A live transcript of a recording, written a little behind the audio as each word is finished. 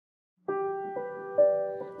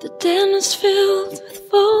The den is filled with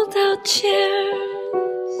fold-out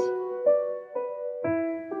chairs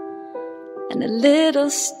and a little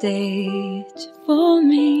stage for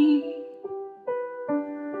me.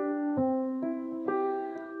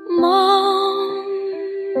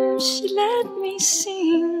 Mom, she let me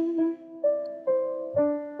sing.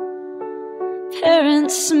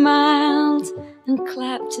 Parents smiled and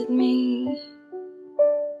clapped at me.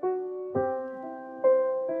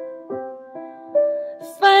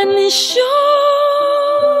 Finally sure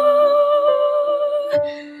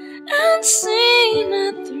and seen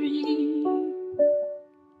at 3.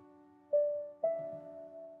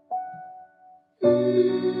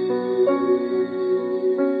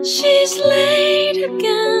 She's late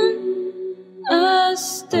again, I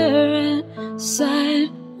stare at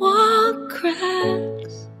sidewalk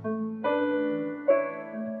cracks,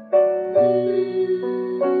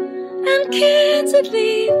 and kids that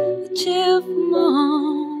leave the chair for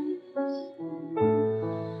moms,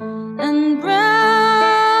 and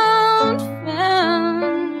brown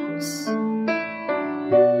fence,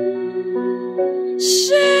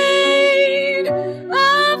 shade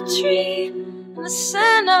of tree, and the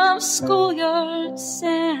scent of schoolyard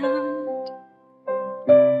sand,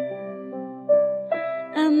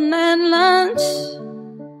 and then lunch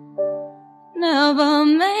never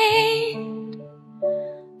made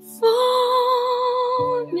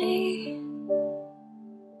for me.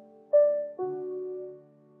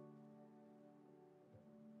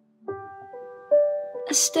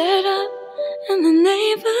 I stared up in the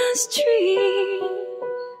neighbor's tree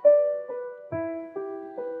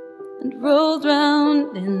and rolled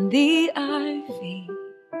round in the ivy.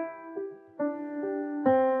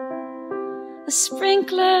 A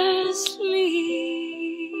sprinkler's leaves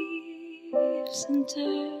and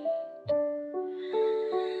dirt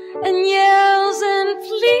and yells and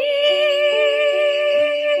pleads,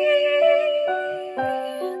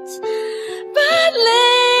 but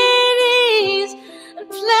ladies and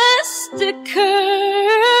plastic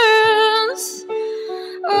curls.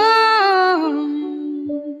 Oh.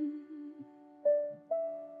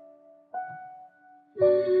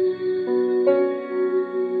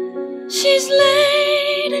 She's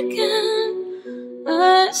late again,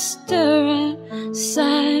 I stare at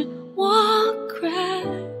sidewalk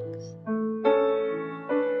cracks,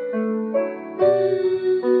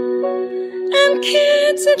 and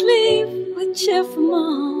kids that leave with cheerful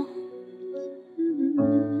moms,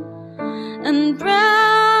 and brown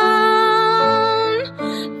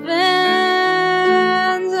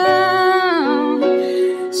vans,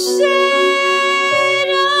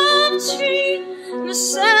 shade of tree, and the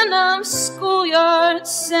scent of schoolyard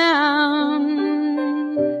sound,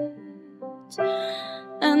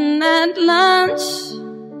 and that lunch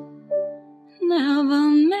never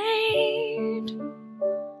made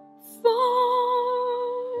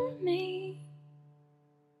for me.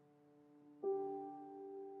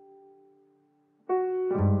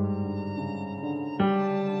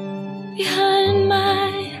 Behind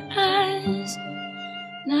my eyes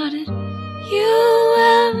nodded, you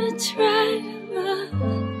ever tried to look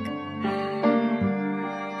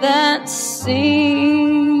that seeming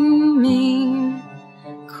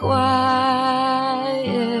quiet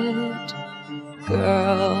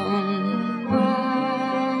girl,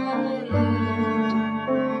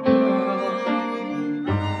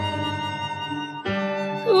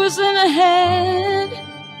 who's in a head,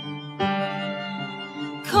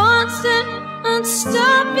 constant,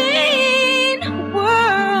 unstopping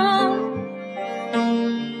world,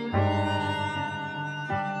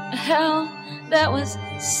 a hell that was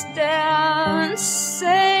still and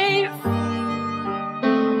safe.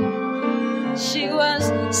 She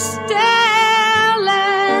was still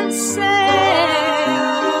and safe,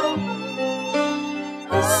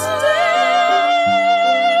 still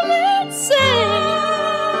and safe,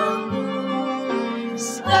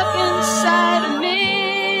 stuck inside of me.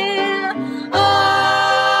 Oh,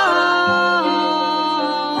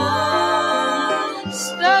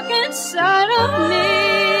 stuck inside of me.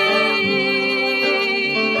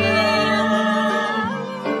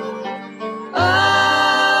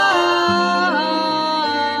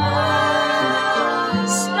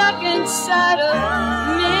 Inside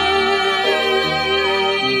of me.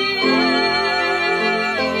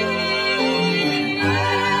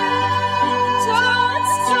 Don't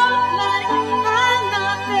talk like I'm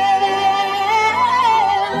not there.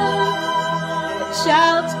 A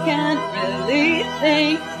child can't really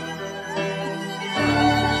think.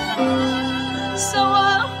 So I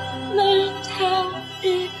learned how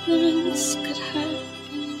ignorance could hurt.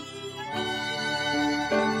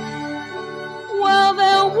 Well,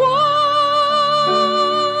 there was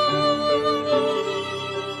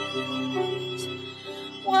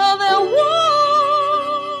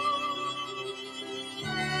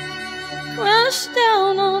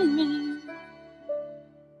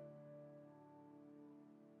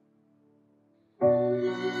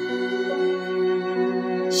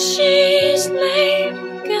She's late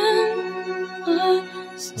again, a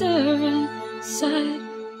stirring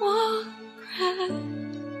sidewalk crack.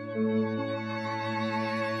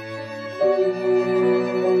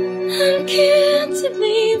 And can't you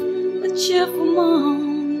leave the cheerful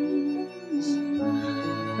moms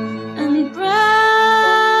and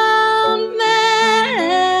brown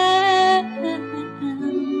vans,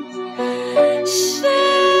 shade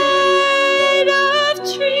of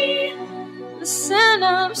tree, the scent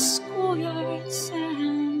of schoolyard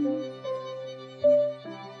sand,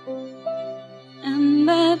 and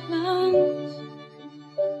that lunch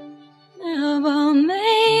never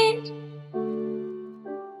made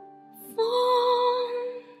for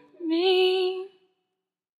me.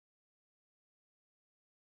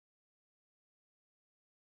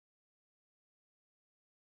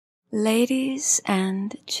 Ladies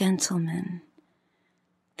and gentlemen,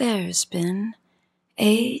 there's been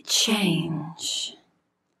a change.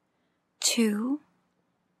 2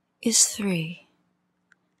 is 3,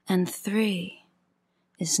 and 3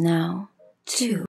 is now 2.